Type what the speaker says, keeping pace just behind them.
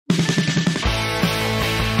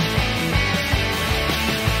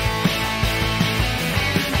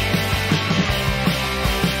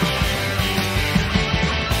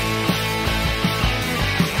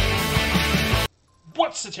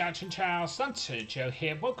Chinchow, LanturnJoe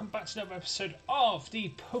here. Welcome back to another episode of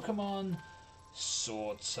the Pokemon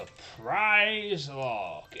Sword Surprise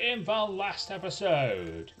Lock. In the last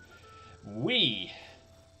episode, we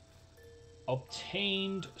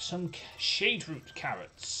obtained some Shade Root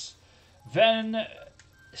carrots. Then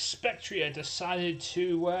Spectria decided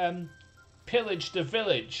to pillage the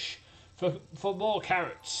village for more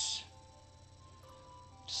carrots.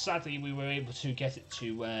 Sadly, we were able to get it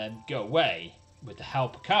to go away with the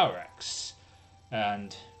help of Carex,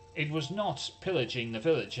 and it was not pillaging the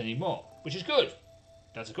village anymore, which is good.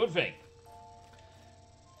 That's a good thing.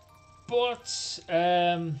 But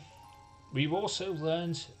we've also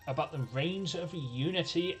learned about the Reins of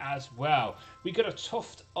Unity as well. We got a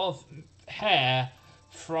tuft of hair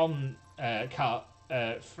from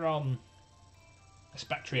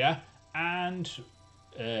Spectria, and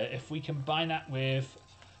if we combine that with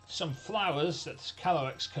some flowers that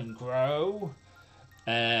Calyrex can grow,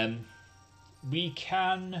 we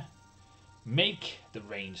can make the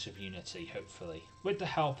Reins of Unity, hopefully, with the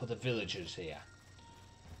help of the villagers here.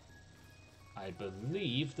 I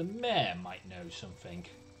believe the mayor might know something.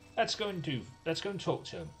 Let's go and talk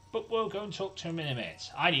to him. But we'll go and talk to him in a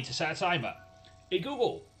minute. I need to set a timer. Hey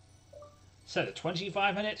Google, set a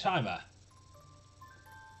 25-minute timer.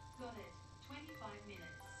 Got it. 25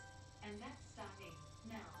 minutes. And that's starting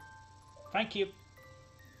now. Thank you.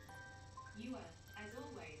 You are, as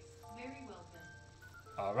always, very welcome.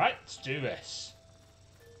 Alright, let's do this.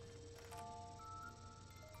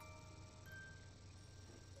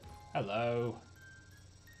 Hello.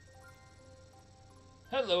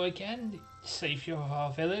 Hello again, saviour of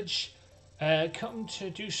our village. Come to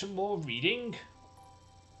do some more reading.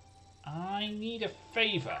 I need a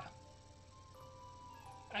favour.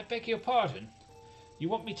 I beg your pardon. You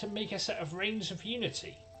want me to make a set of Reins of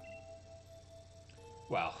Unity?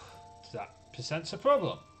 Well, that presents a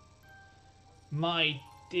problem. My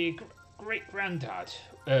dear great-granddad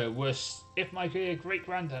if my dear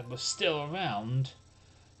great-granddad was still around,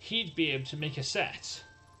 he'd be able to make a set.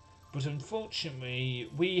 But unfortunately,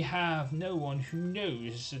 we have no one who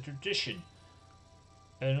knows the tradition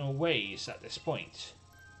in all ways at this point.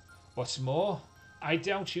 What's more, I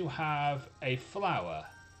doubt you have a flower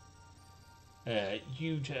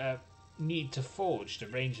you'd need to forge the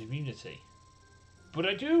Reins of Unity. But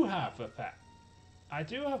I do have a pet. I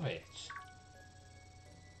do have it.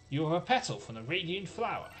 You have a petal from the Radiant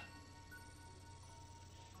Flower.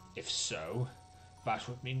 If so, that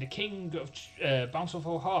would mean the King of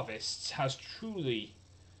Bountiful Harvests has truly...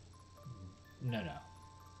 No.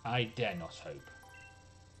 I dare not hope.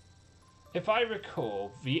 If I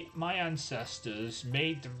recall, my ancestors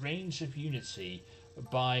made the Reins of Unity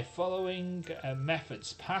by following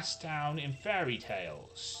methods passed down in fairy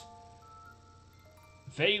tales.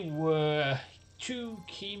 They were two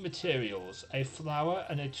key materials, a flower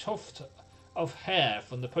and a tuft of hair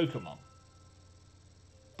from the Pokémon.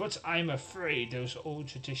 But I'm afraid those old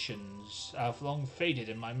traditions have long faded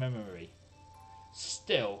in my memory.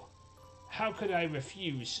 Still, how could I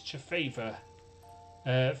refuse such a favour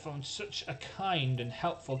from such a kind and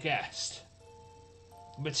helpful guest?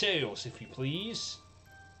 Materials, if you please.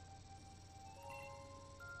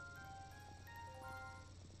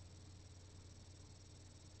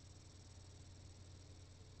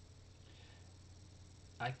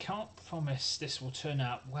 I can't promise this will turn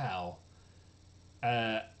out well,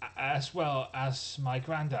 as well as my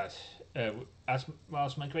granddad, as well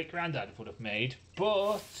as my great-granddad would have made,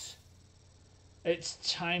 but it's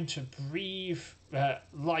time to breathe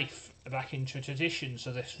life back into traditions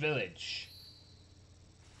of this village.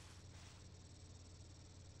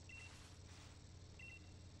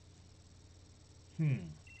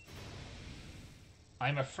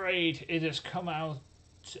 I'm afraid it has come out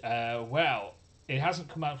well. It hasn't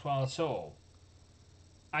come out well at all.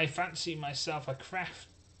 I fancy myself a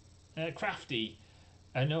crafty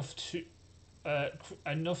enough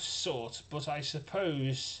sort, but I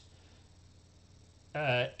suppose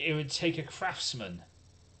it would take a craftsman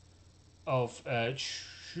of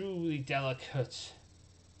truly delicate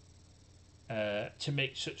to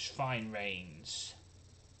make such fine reins.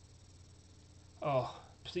 Oh,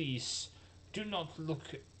 please, do not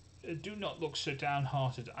look so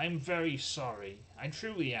downhearted. I'm very sorry. I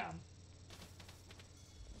truly am.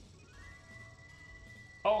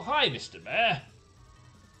 Oh, hi, Mr. Mayor.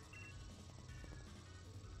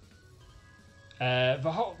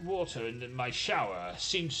 The hot water in my shower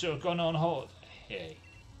seems to have gone on hot here.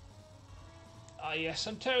 Ah, yes,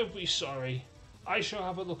 I'm terribly sorry. I shall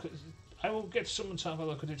have a look at... I will get someone to have a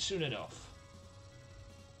look at it soon enough.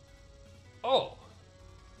 Oh,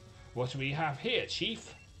 what do we have here,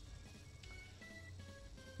 Chief?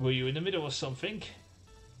 Were you in the middle of something?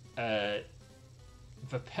 The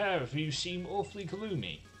pair of you seem awfully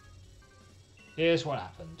gloomy. Here's what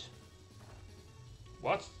happened.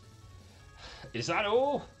 What? Is that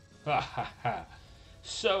all? Ha ha ha.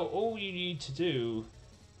 So all you need to do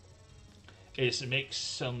is make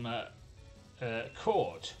some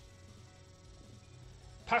cord.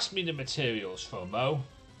 Pass me the materials for a mo.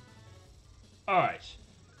 Alright,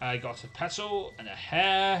 I got a petal and a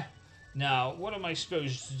hair. Now, what am I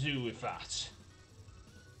supposed to do with that?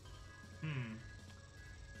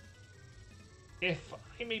 If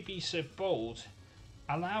I may be so bold,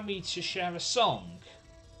 allow me to share a song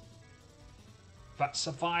that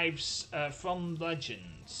survives from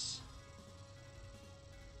legends.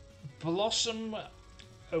 Blossom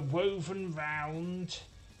woven round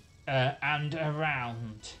and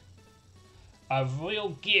around. A royal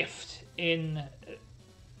gift in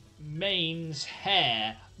Maine's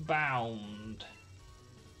hair bound.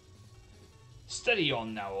 Steady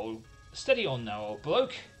on now, old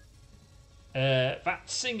bloke. That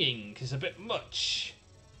singing is a bit much.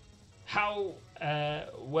 How,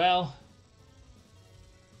 well,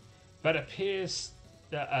 that appears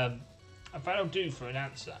that, that'll do for an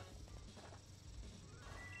answer.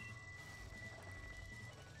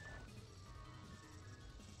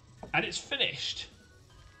 And it's finished.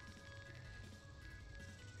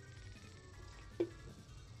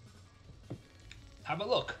 Have a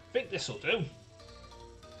look. Think this'll do.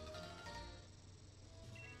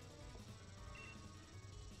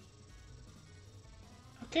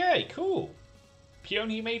 Okay, cool.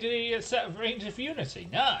 Peony made a set of Reins of Unity.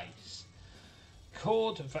 Nice.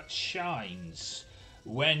 Cord that shines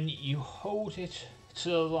when you hold it to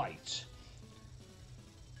the light.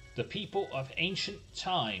 The people of ancient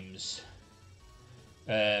times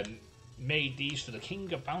made these for the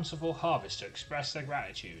King of Bountiful Harvest to express their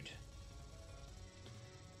gratitude.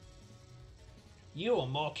 You are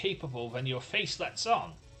more capable than your face lets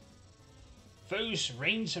on. Those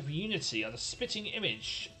Reins of Unity are the spitting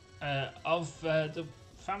image of the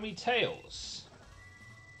family tales.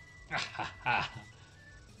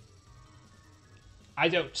 I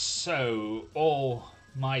don't sew all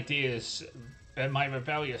my dear's my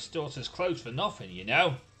rebellious daughter's clothes for nothing, you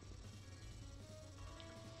know.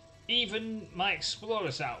 Even my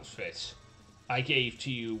explorer's outfit I gave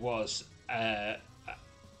to you was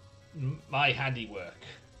my handiwork,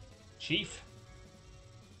 Chief.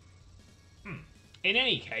 In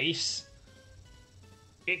any case,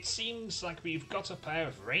 it seems like we've got a pair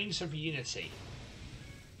of Reins of Unity.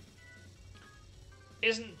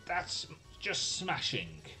 Isn't that just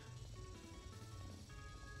smashing?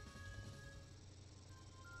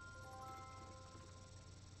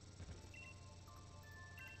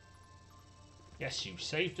 Yes, you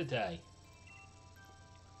saved the day.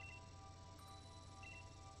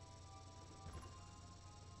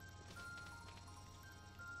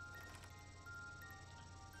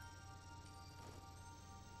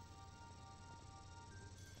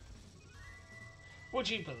 Would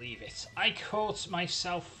you believe it? I caught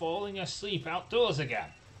myself falling asleep outdoors again.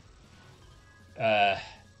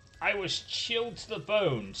 I was chilled to the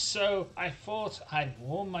bone, so I thought I'd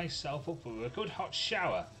warm myself up with a good hot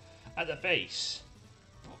shower at the base.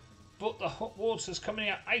 But the hot water's coming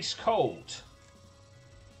out ice cold.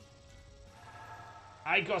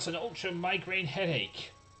 I got an ultra migraine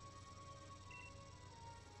headache.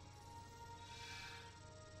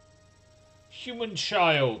 Human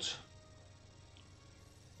child.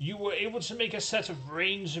 You were able to make a set of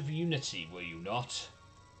Reins of Unity, were you not?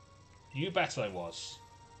 You bet I was.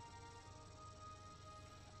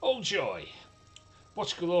 Oh joy,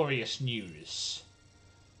 what glorious news.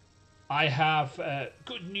 I have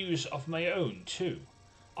good news of my own too.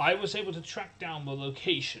 I was able to track down the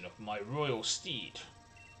location of my royal steed.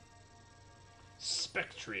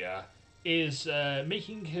 Spectria is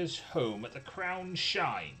making his home at the Crown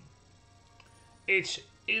Shine. It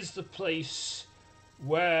is the place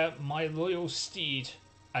where my loyal steed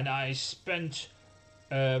and I spent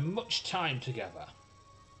much time together.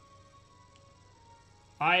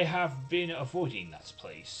 I have been avoiding that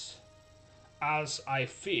place, as I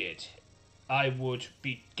feared I would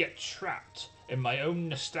get trapped in my own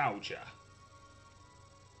nostalgia.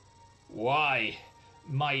 Why,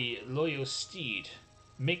 my loyal steed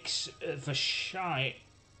makes the shrine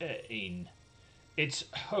its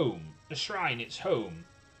home. The shrine its home.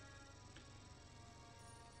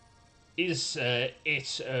 Is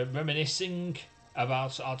it reminiscing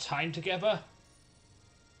about our time together?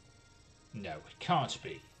 No, it can't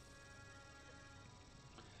be.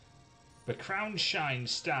 The Crown Shine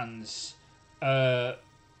stands atop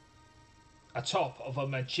of a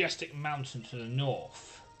majestic mountain to the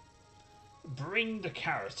north. bring the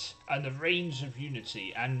carrot and the reins of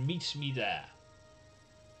unity and meet me there.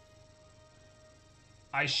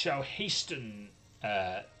 I shall hasten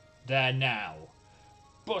there now,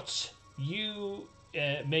 but you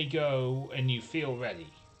may go when you feel ready.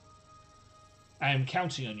 I am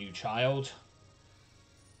counting on you, child.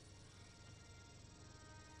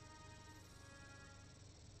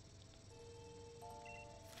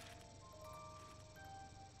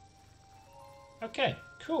 Okay,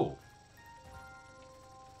 cool.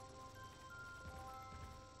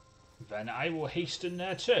 Then I will hasten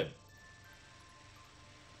there too.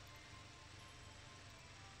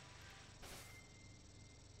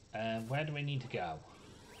 Where do we need to go?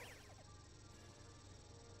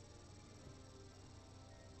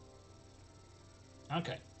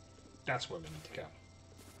 Okay, that's where we need to go.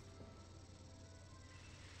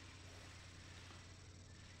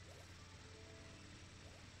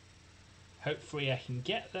 Hopefully I can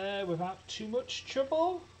get there without too much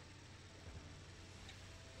trouble.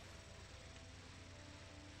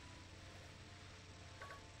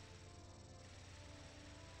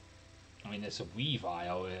 I mean, there's a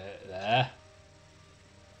Weavile there.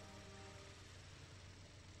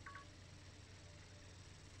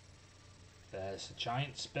 There's a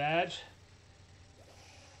Giant's bed.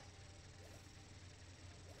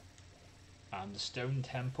 And the Stone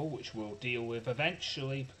Temple, which we'll deal with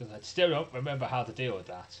eventually, because I still don't remember how to deal with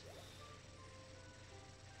that.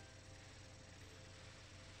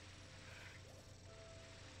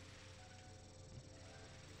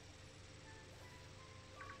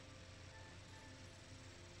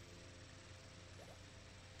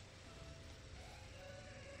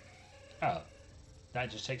 Oh,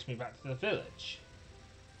 that just takes me back to the village.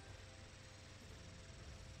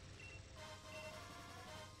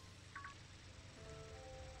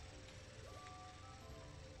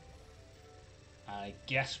 I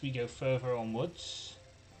guess we go further onwards.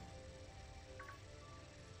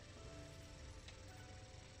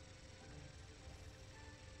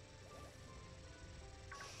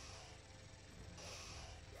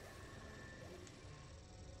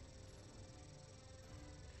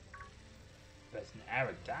 There's an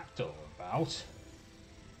Aerodactyl about.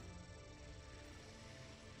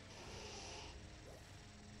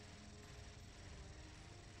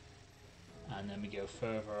 And then we go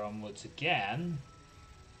further onwards again.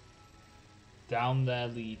 Down there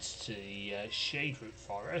leads to the Shade Root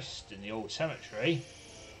Forest in the old cemetery.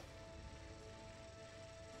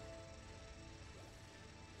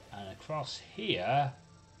 And across here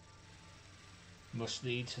must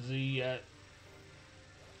lead to the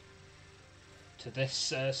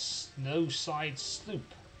this Snowside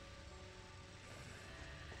Sloop.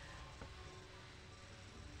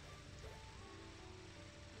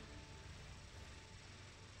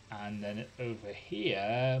 And then over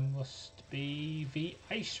here must be the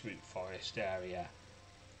Ice Root Forest area.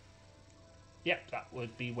 Yep, that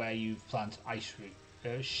would be where you plant Ice Root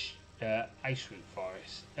Forest,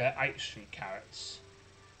 Ice Root carrots.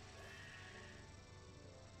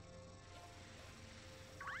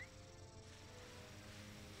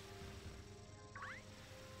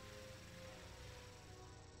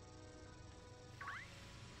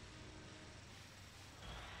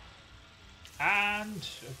 And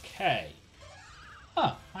okay.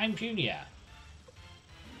 Oh, I'm Junior.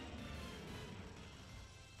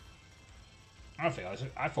 I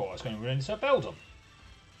thought I was going to run into Beldum.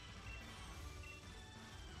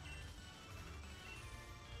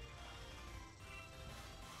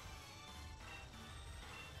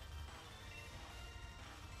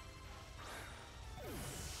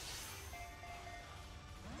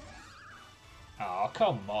 Oh,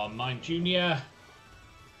 come on, Mime Junior.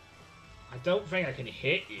 I don't think I can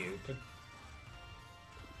hit you, but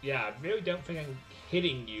yeah, I really don't think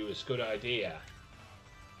hitting you is a good idea.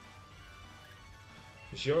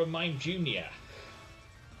 Because you're a Mime Junior.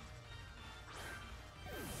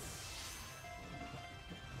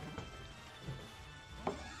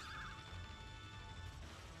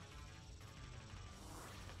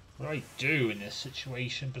 What do I do in this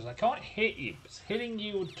situation? Because I can't hit you, because hitting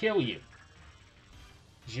you would kill you.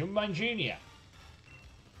 Because you're a Mime Junior.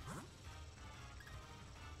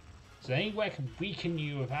 So anywhere can weaken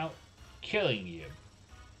you without killing you.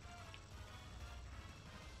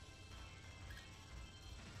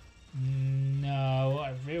 No,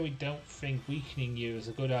 I really don't think weakening you is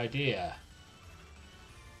a good idea.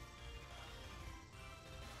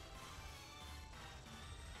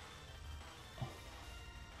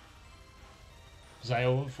 Because I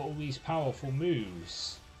have all these powerful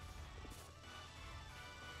moves.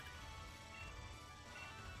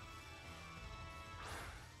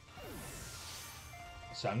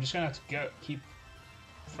 So I'm just going to have to keep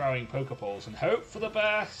throwing Pokeballs and hope for the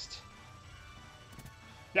best.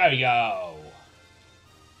 There we go.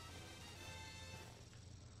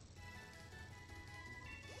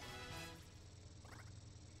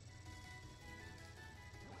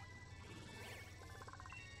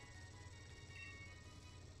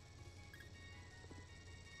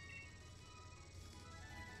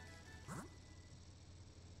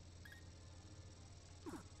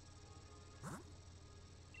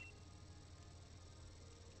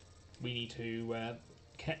 We need to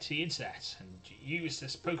get to the internet and use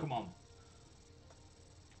this Pokemon.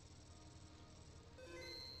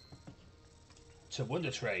 To Wonder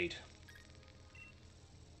Trade.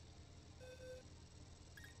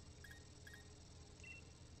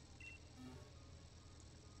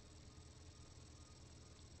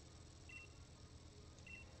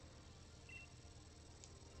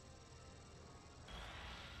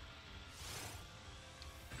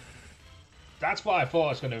 That's what I thought I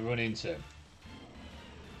was going to run into.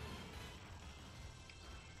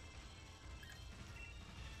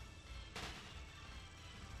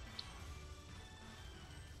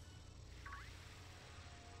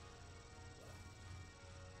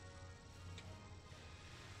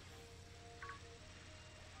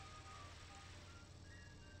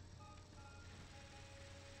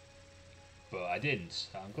 But I didn't.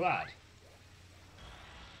 I'm glad.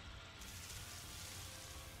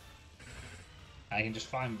 I can just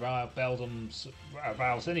find Beldum's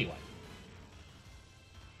whereabouts anyway.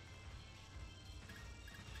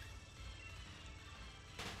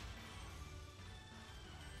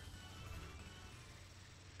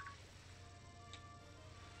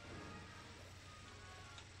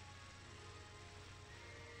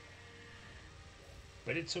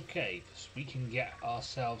 But it's okay, because we can get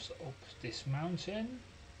ourselves up this mountain.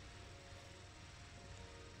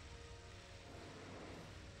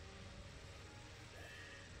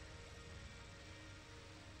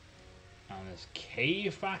 And there's a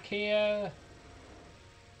cave back here.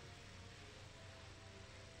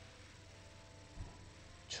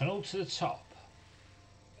 Tunnel to the top.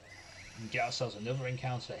 And get ourselves another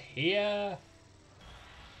encounter here.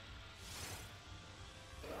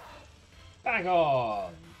 Back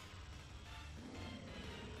on!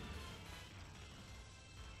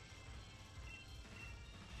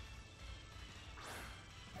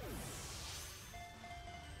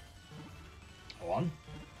 One,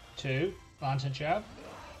 two, LanturnJoe.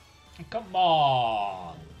 Come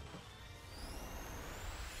on!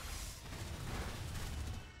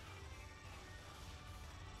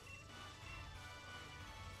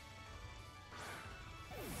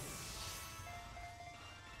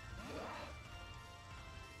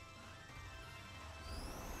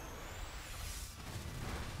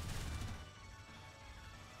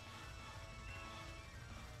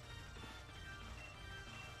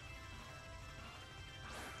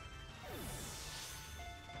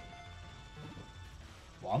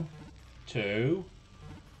 One, two,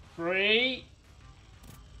 three.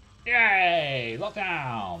 Yay!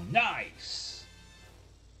 Lockdown! Nice!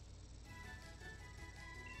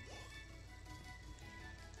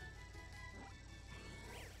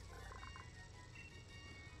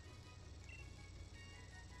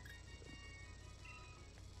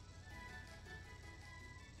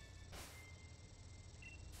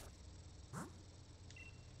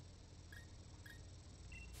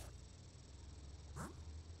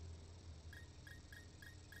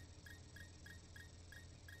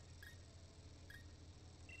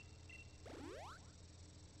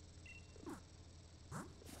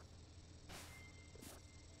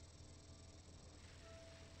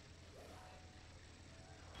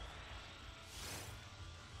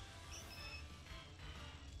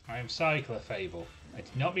 I am Cycler Fable. I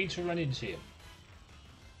did not mean to run into you.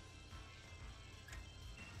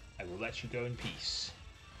 I will let you go in peace.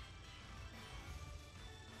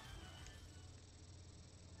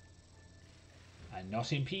 And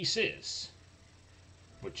not in pieces.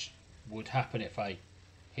 Which would happen if I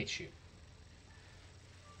hit you.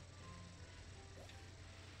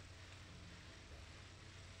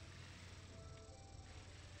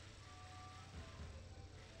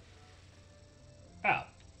 Ah.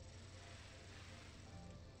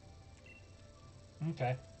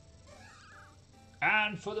 Okay.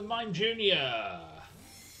 And for the Mime Junior,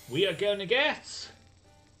 we are going to get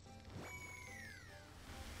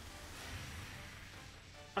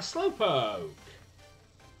a Slowpoke.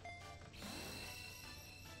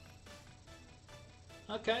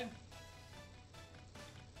 Okay.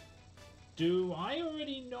 Do I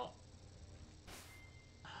already not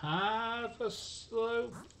have a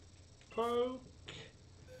Slowpoke?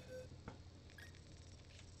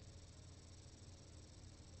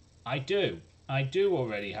 I do. I do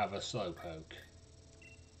already have a Slowpoke.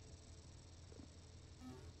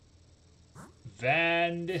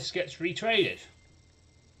 Then this gets retraded.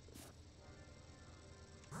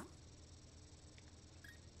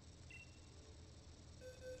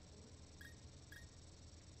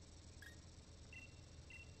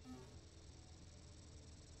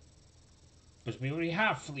 Because we already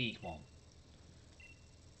have Fleetmon.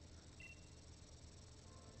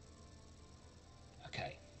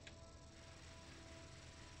 Okay.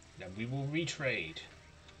 Then we will retrade.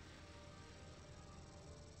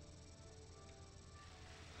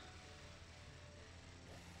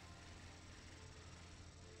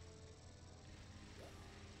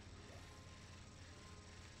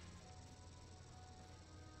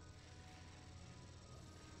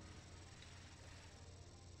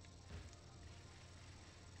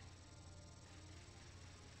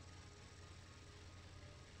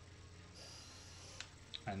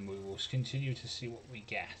 And we will continue to see what we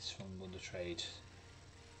get from Wonder Trade.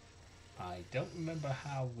 I don't remember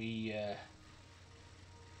how we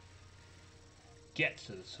get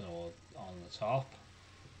to the tunnel on the top.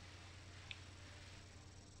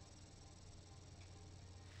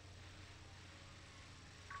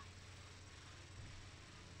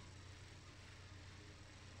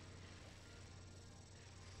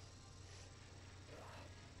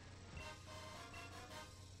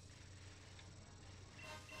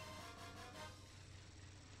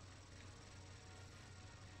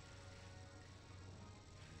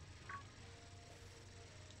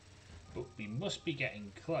 But we must be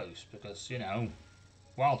getting close because, you know,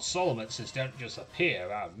 wild Solomonsters don't just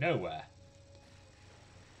appear out of nowhere.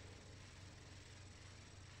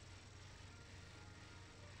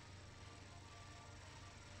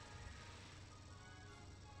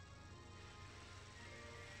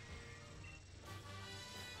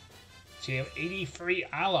 Tier 83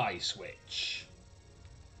 ally switch.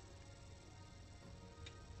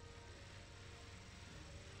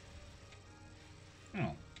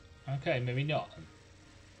 Oh, okay, maybe not.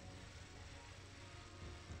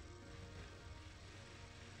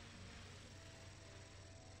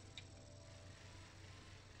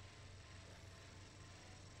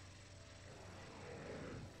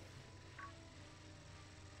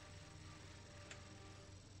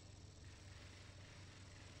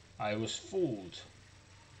 I was fooled.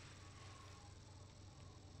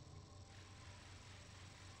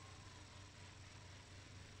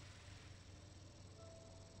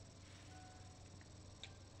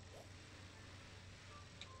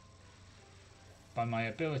 By my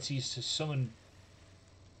abilities to summon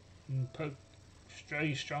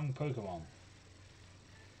very strong Pokemon.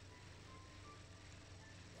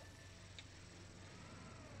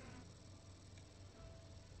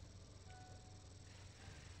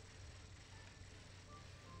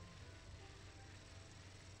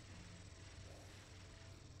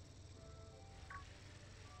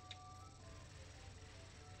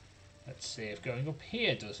 Let's see if going up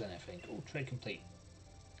here does anything. Oh, trade complete.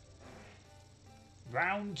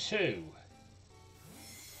 Round 2.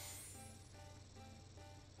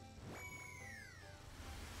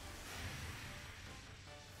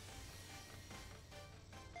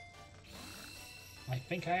 I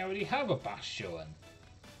think I already have a Bastion.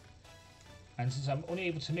 And since I'm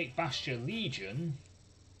unable to make Bastion Legion,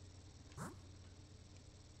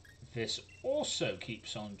 this also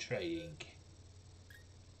keeps on trading.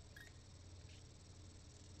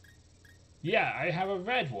 Yeah, I have a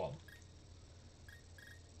red one.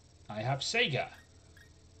 I have Sega.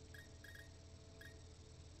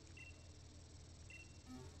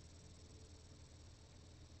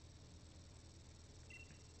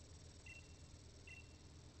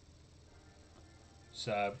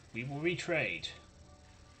 So we will retrade.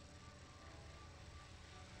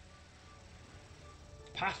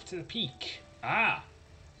 Path to the peak. Ah,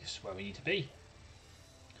 this is where we need to be.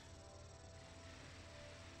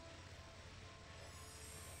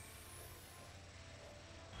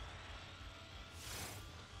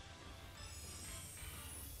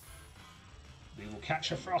 We will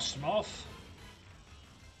catch a Frostmoth.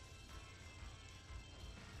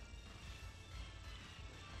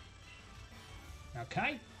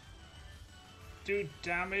 Okay. Do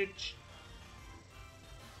damage.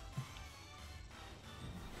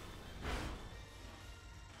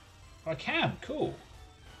 I can, cool.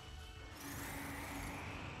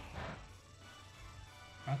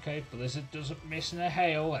 Okay, Blizzard doesn't miss in a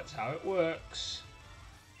hail, that's how it works.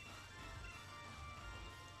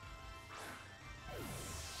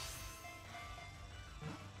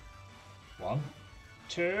 One,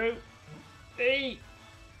 two, three.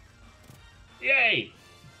 Yay!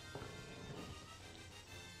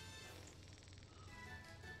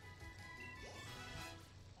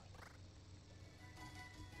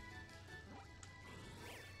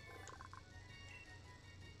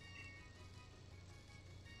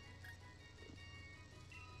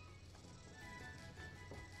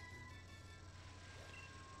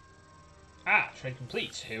 trade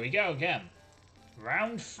complete. Here we go again.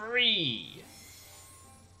 Round 3.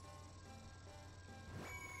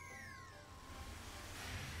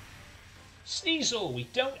 Sneasel, we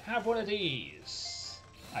don't have one of these.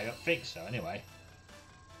 I don't think so, anyway.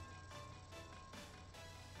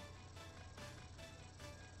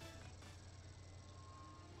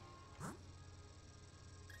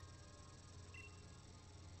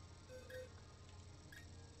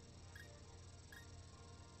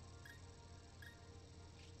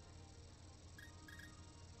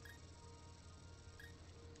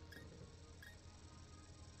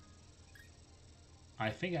 I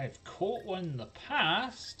think I've caught one in the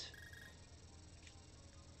past,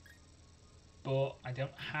 but I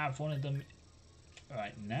don't have one of them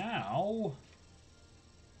right now.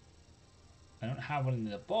 I don't have one in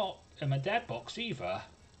the box, in my dead box either.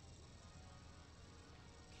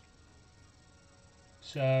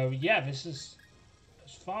 So yeah, this is,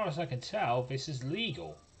 as far as I can tell, this is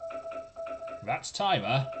legal. That's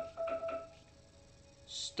timer.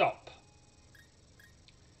 Stop.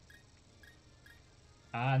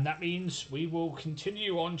 And that means we will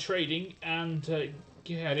continue on trading and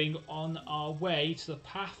getting on our way to the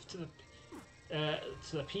path to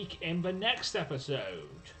the peak in the next episode.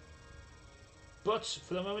 But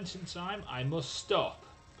for the moment in time, I must stop,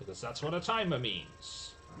 because that's what a timer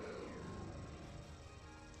means.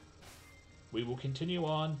 We will continue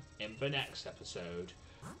on in the next episode.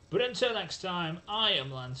 But until next time, I am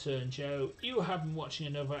LanturnJoe. You have been watching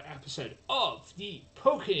another episode of the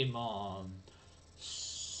Pokemon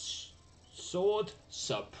Sword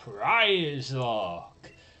Surprise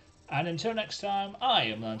Lock. And until next time, I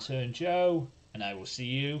am LanturnJoe, and I will see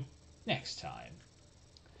you next time.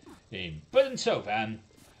 But until then,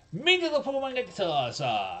 me to the Pokemon Nictars.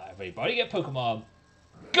 Everybody get Pokemon.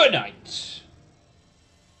 Good night.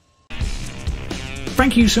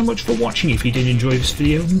 Thank you so much for watching. If you did enjoy this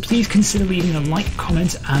video, then please consider leaving a like,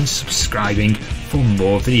 comment and subscribing for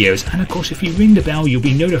more videos. And of course, if you ring the bell, you'll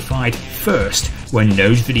be notified first when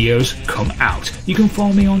those videos come out. You can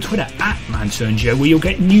follow me on Twitter at LanturnJoe, where you'll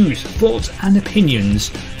get news, thoughts and opinions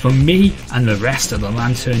from me and the rest of the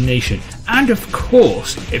Lantern Nation. And of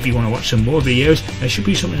course, if you want to watch some more videos, there should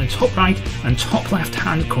be some in the top right and top left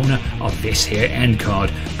hand corner of this here end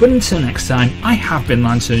card. But until next time, I have been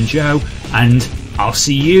LanturnJoe, and I'll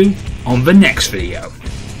see you on the next video.